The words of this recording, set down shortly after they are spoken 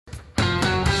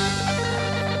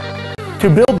To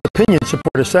build the pinion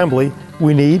support assembly,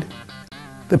 we need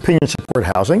the pinion support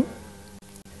housing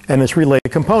and its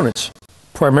related components,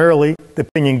 primarily the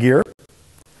pinion gear,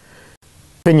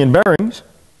 pinion bearings,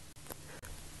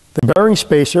 the bearing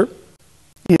spacer,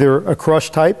 either a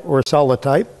crush type or a solid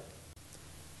type,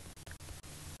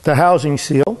 the housing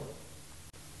seal,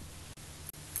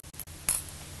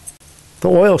 the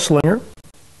oil slinger,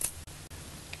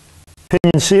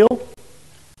 pinion seal,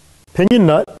 pinion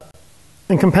nut,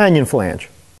 and companion flange.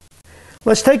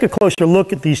 Let's take a closer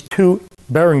look at these two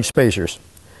bearing spacers.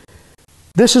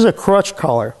 This is a crutch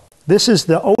collar. This is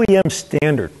the OEM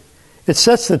standard. It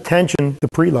sets the tension, the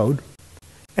preload,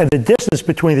 and the distance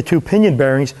between the two pinion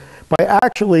bearings by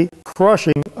actually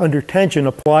crushing under tension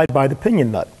applied by the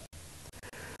pinion nut.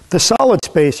 The solid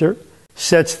spacer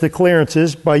sets the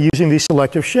clearances by using these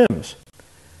selective shims.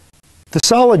 The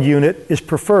solid unit is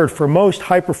preferred for most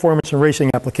high-performance and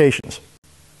racing applications.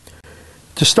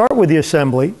 To start with the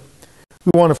assembly,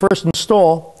 we want to first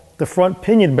install the front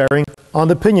pinion bearing on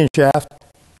the pinion shaft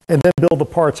and then build the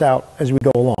parts out as we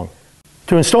go along.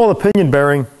 To install the pinion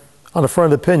bearing on the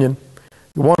front of the pinion,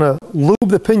 you want to lube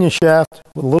the pinion shaft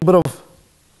with a little bit of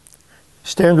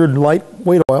standard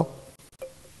lightweight oil.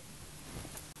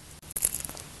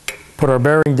 Put our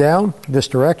bearing down this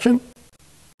direction.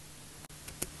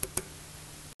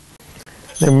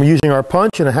 Then we're using our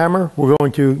punch and a hammer. We're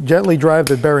going to gently drive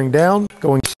the bearing down,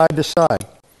 going side to side.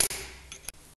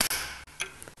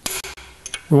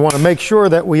 We want to make sure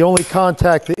that we only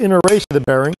contact the inner race of the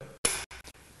bearing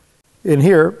in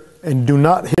here and do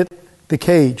not hit the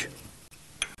cage.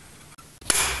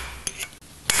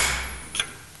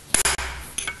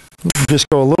 Just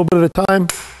go a little bit at a time,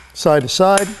 side to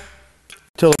side,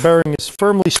 until the bearing is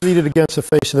firmly seated against the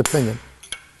face of the pinion.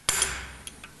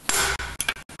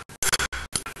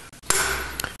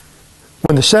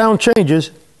 When the sound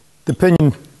changes, the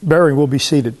pinion bearing will be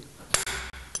seated.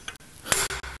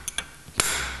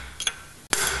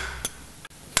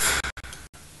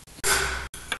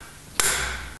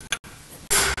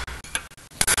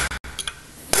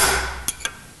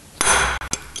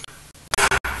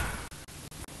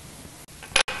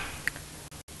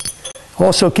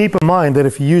 Also keep in mind that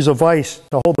if you use a vise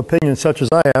to hold the pinion such as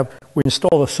I have, we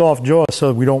install a soft jaw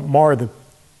so we don't mar the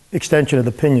extension of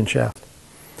the pinion shaft.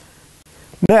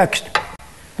 Next,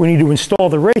 we need to install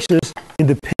the races in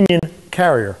the pinion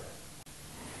carrier.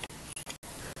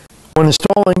 When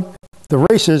installing the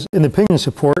races in the pinion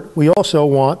support, we also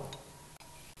want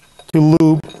to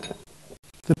lube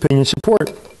the pinion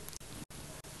support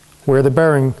where the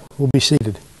bearing will be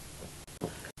seated.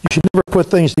 You should never put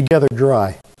things together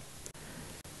dry.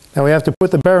 Now we have to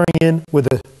put the bearing in with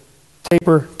a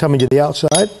taper coming to the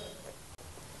outside.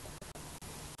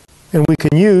 And we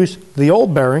can use the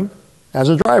old bearing as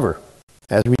a driver,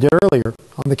 as we did earlier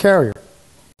on the carrier.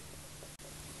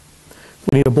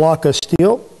 We need a block of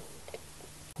steel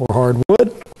or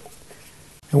hardwood,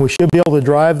 and we should be able to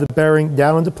drive the bearing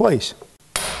down into place.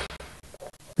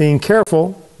 Being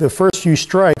careful, the first few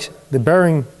strikes, the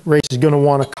bearing race is going to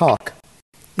want to cock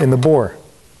in the bore.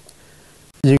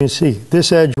 As you can see,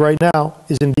 this edge right now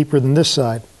is in deeper than this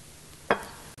side.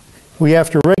 We have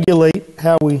to regulate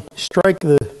how we strike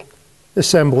the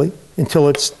assembly until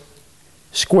it's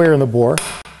square in the bore.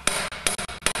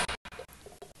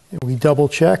 And we double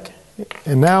check,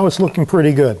 and now it's looking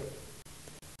pretty good.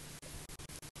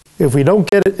 If we don't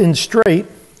get it in straight,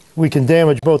 we can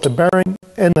damage both the bearing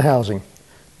and the housing.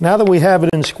 Now that we have it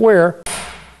in square,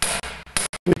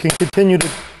 we can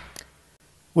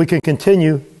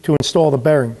continue to install the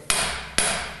bearing.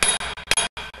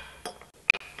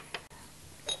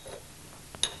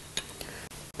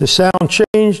 The sound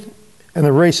changed and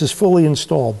the race is fully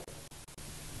installed.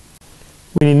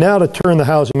 We need now to turn the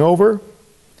housing over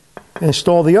and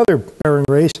install the other bearing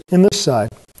race in this side.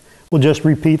 We'll just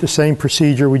repeat the same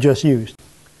procedure we just used.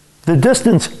 The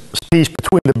distance piece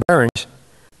between the bearings,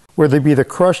 whether it be the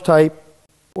crush type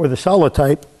or the solid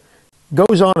type,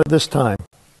 goes on at this time,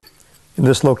 in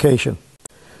this location.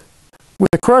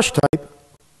 With the crush type,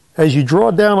 as you draw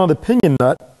down on the pinion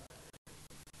nut,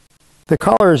 the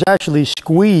collar is actually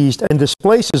squeezed and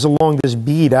displaces along this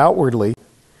bead outwardly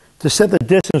to set the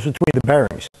distance between the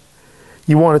bearings.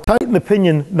 You want to tighten the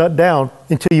pinion nut down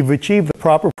until you've achieved the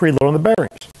proper preload on the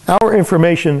bearings. Our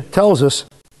information tells us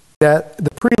that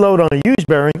the preload on a used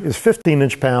bearing is 15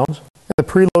 inch-pounds and the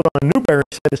preload on a new bearing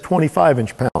set is 25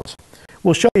 inch-pounds.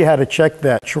 We'll show you how to check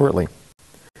that shortly.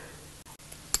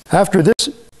 After this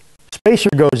spacer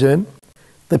goes in,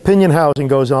 the pinion housing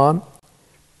goes on,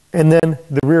 and then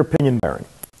the rear pinion bearing.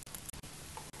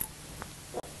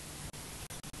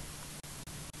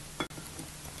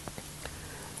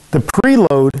 The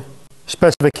preload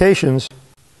specifications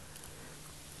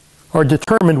are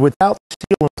determined without the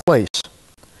seal in place.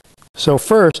 So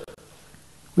first,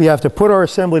 we have to put our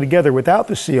assembly together without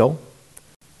the seal,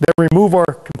 then remove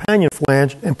our companion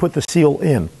flange and put the seal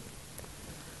in.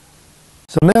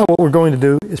 So now what we're going to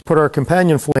do is put our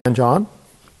companion flange on.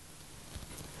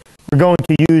 We're going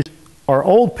to use our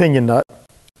old pinion nut.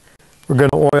 We're going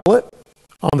to oil it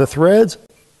on the threads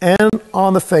and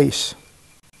on the face.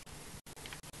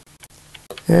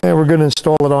 And we're going to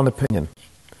install it on the pinion.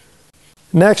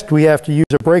 Next, we have to use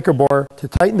a breaker bar to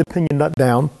tighten the pinion nut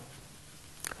down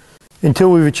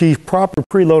until we've achieved proper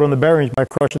preload on the bearings by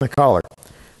crushing the collar.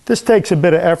 This takes a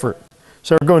bit of effort,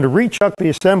 so we're going to rechuck the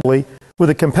assembly with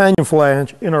a companion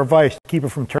flange in our vise to keep it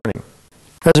from turning.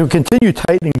 As we continue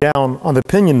tightening down on the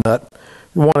pinion nut,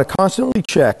 we want to constantly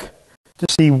check to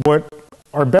see what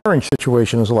our bearing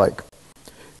situation is like.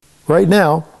 Right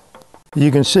now,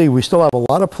 you can see we still have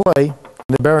a lot of play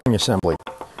in the bearing assembly.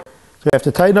 So we have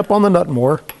to tighten up on the nut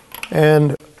more,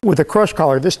 and with a crush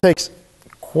collar, this takes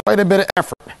quite a bit of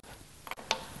effort.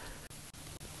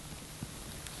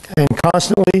 And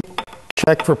constantly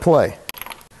check for play.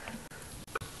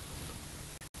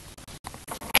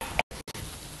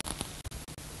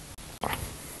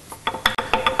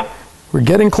 We're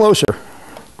getting closer.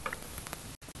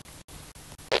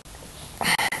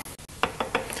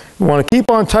 We want to keep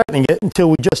on tightening it until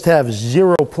we just have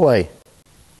zero play.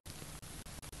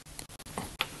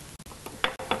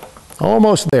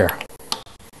 Almost there.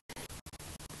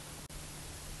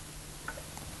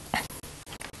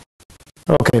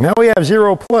 Okay, now we have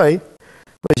zero play,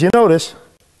 but as you notice,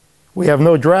 we have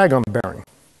no drag on the bearing.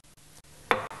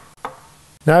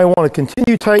 Now I want to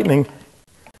continue tightening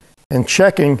and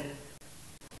checking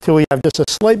till we have just a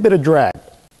slight bit of drag.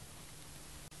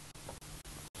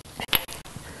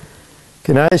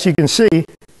 Okay, now as you can see,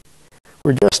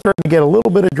 we're just starting to get a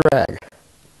little bit of drag.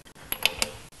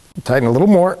 Tighten a little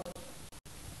more.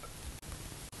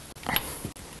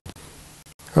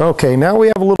 Okay, now we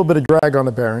have a little bit of drag on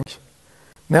the bearings.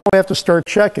 Now we have to start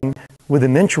checking with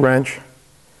an inch wrench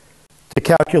to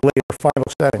calculate our final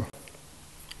setting.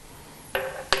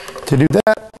 To do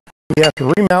that, we have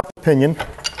to remount the pinion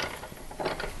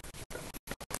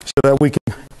so that we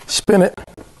can spin it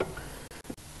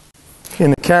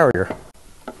in the carrier.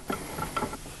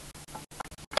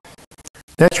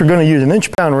 Next, we're going to use an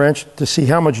inch-pound wrench to see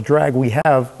how much drag we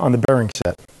have on the bearing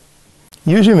set.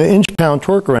 Using the inch-pound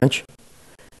torque wrench,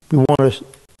 we want to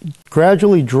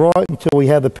gradually draw it until we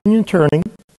have the pinion turning,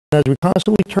 and as we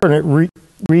constantly turn it,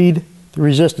 read the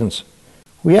resistance.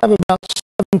 We have about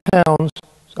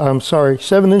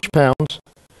 7 inch-pounds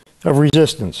of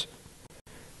resistance.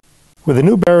 With the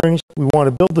new bearings, we want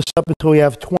to build this up until we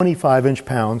have 25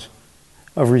 inch-pounds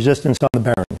of resistance on the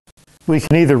bearing. We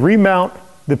can either remount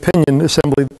the pinion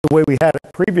assembly the way we had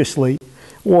it previously,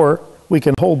 or we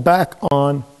can hold back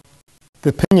on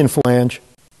the pinion flange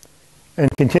and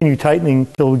continue tightening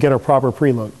till we get our proper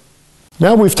preload.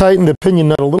 Now we've tightened the pinion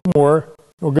nut a little more,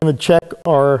 we're going to check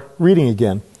our reading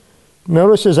again.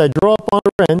 Notice as I draw up on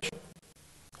the wrench,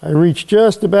 I reach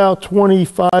just about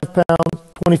 25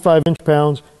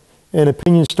 inch-pounds, and the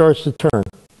pinion starts to turn.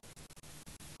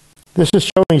 This is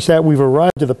showing us that we've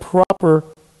arrived at the proper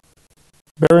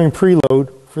bearing preload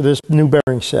for this new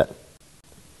bearing set.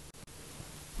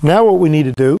 Now what we need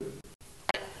to do,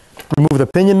 remove the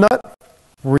pinion nut,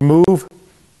 remove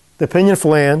the pinion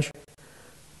flange,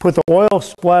 put the oil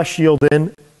splash shield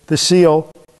in, the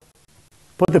seal,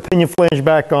 put the pinion flange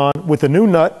back on with the new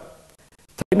nut,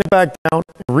 tighten it back down,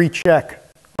 and recheck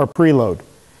our preload.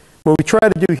 What we try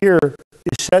to do here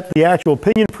is set the actual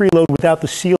pinion preload without the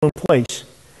seal in place,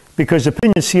 because the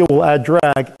pinion seal will add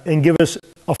drag and give us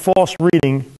a false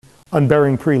reading on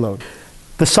bearing preload.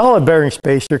 The solid bearing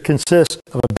spacer consists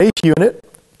of a base unit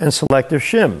and selective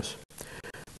shims.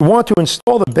 We want to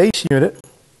install the base unit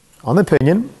on the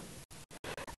pinion,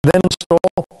 then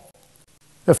install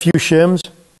a few shims,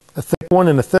 a thick one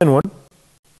and a thin one,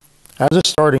 as a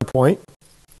starting point.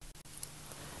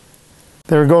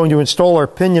 Then we're going to install our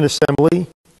pinion assembly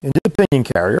into the pinion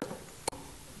carrier.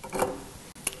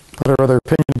 Put our other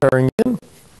pinion bearing in.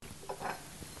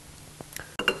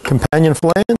 Companion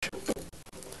flange.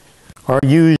 Our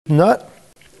used nut,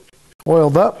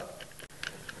 oiled up.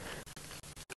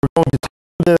 We're going to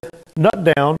tighten the nut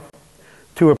down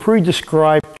to a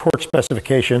pre-described torque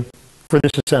specification for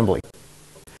this assembly.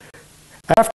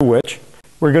 After which,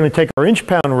 we're going to take our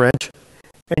inch-pound wrench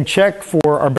and check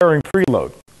for our bearing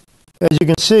preload. As you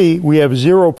can see, we have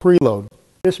zero preload.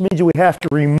 This means we have to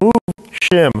remove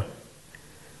shim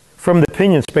from the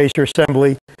pinion spacer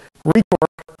assembly,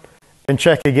 retorque, and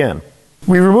check again.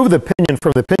 We removed the pinion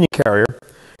from the pinion carrier.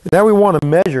 Now we want to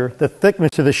measure the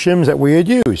thickness of the shims that we had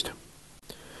used.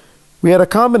 We had a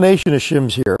combination of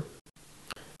shims here.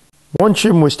 One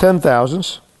shim was 10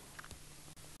 thousandths.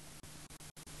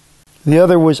 The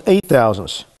other was 8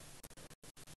 thousandths.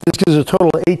 This gives a total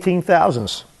of 18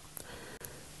 thousandths.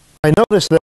 I noticed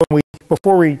that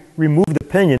before we removed the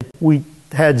pinion, we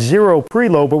had 0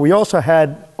 preload, but we also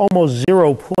had almost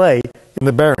 0 play in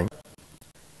the bearing.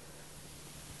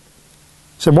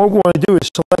 So what we want to do is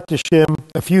select a shim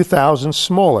a few thousandths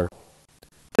smaller.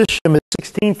 This shim is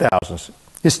 16 thousandths.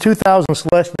 It's 2 thousandths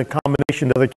less than the combination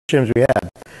of the other shims we had.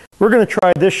 We're going to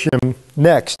try this shim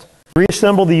next.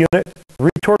 Reassemble the unit,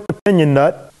 retorque the pinion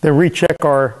nut, then recheck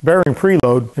our bearing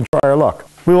preload and try our luck.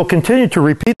 We will continue to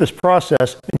repeat this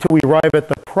process until we arrive at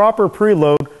the proper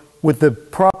preload with the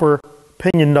proper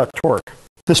pinion nut torque.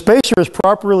 The spacer is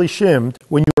properly shimmed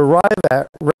when you arrive at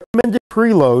recommended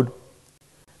preload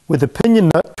with the pinion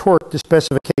nut torque to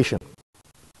specification.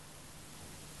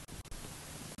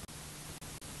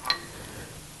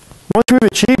 Once we've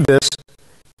achieved this,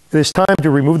 it is time to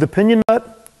remove the pinion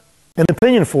nut and the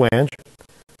pinion flange,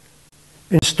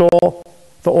 install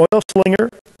the oil slinger,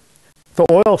 the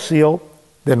oil seal,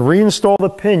 then reinstall the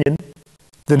pinion,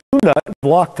 the new nut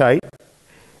Loctite,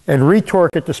 and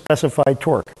retorque it to specified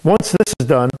torque. Once this is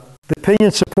done, the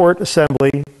pinion support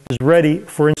assembly is ready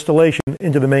for installation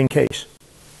into the main case.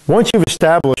 Once you've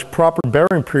established proper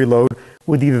bearing preload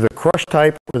with either the crush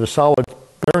type or the solid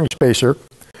bearing spacer,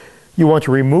 you want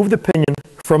to remove the pinion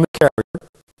from the carrier,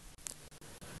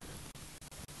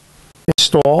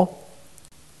 install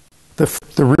the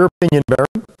rear pinion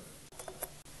bearing,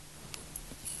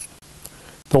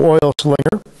 the oil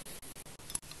slinger,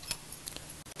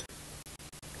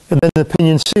 and then the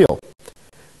pinion seal.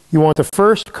 You want to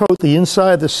first coat the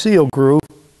inside of the seal groove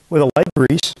with a light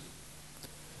grease,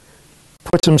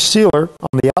 put some sealer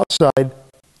on the outside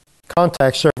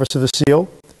contact surface of the seal,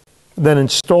 then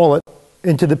install it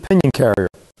into the pinion carrier.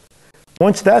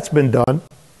 Once that's been done,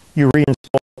 you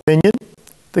reinstall the pinion,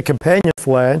 the companion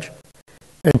flange,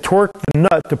 and torque the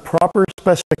nut to proper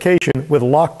specification with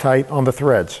Loctite on the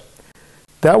threads.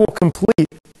 That will complete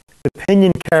the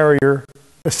pinion carrier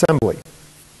assembly.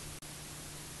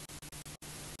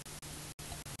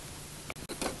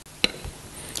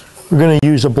 We're going to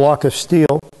use a block of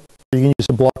steel, or you can use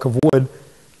a block of wood,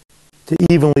 to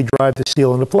evenly drive the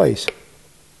seal into place.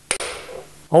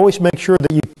 Always make sure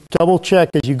that you double check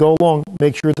as you go along,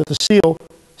 make sure that the seal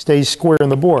stays square in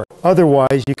the bore.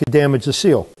 Otherwise, you could damage the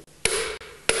seal.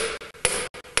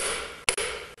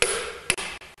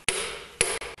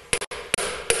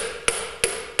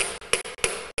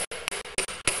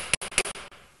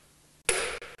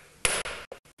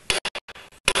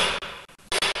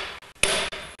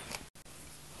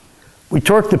 We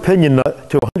torque the pinion nut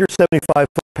to 175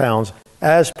 foot-pounds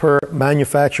as per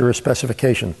manufacturer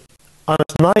specification. On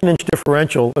its 9-inch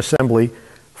differential assembly,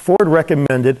 Ford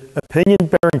recommended a pinion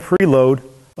bearing preload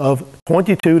of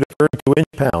 22 to 32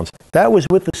 inch-pounds. That was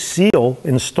with the seal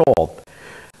installed.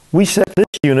 We set this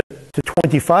unit to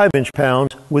 25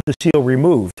 inch-pounds with the seal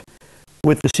removed.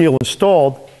 With the seal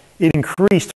installed, it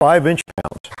increased 5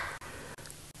 inch-pounds.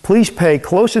 Please pay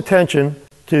close attention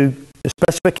to the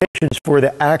specifications for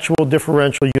the actual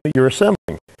differential unit you're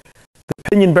assembling. The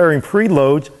pinion bearing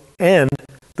preloads and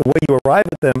the way you arrive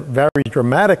at them varies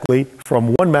dramatically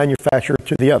from one manufacturer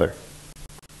to the other.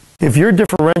 If your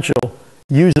differential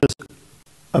uses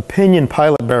a pinion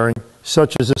pilot bearing,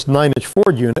 such as this 9-inch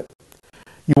Ford unit,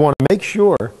 you want to make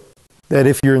sure that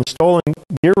if you're installing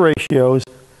gear ratios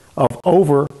of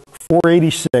over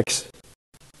 486,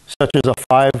 such as a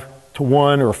 5 to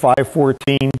 1 or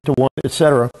 514 to 1,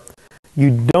 etc., you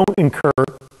don't incur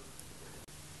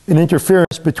an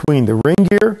interference between the ring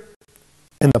gear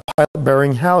and the pilot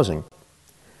bearing housing.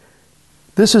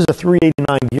 This is a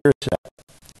 389 gear set.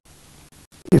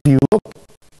 If you look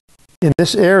in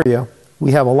this area,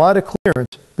 we have a lot of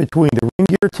clearance between the ring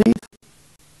gear teeth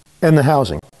and the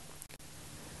housing.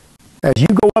 As you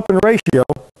go up in ratio,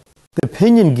 the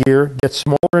pinion gear gets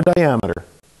smaller in diameter.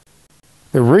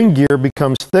 The ring gear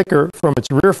becomes thicker from its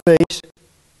rear face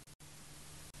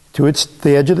to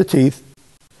the edge of the teeth,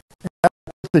 and that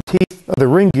puts the teeth of the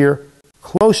ring gear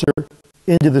closer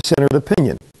into the center of the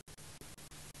pinion.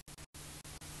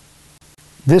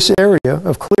 This area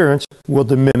of clearance will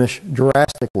diminish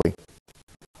drastically.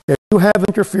 If you have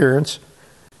interference,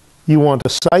 you want to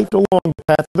sight along the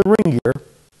path of the ring gear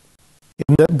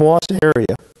in that boss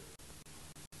area,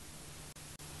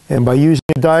 and by using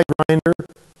a die grinder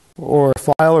or a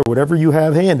file or whatever you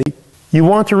have handy, you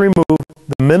want to remove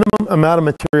the minimum amount of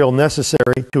material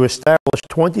necessary to establish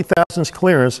 20 thousandths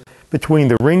clearance between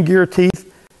the ring gear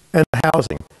teeth and the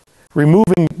housing.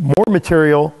 Removing more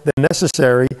material than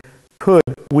necessary could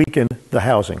weaken the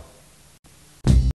housing.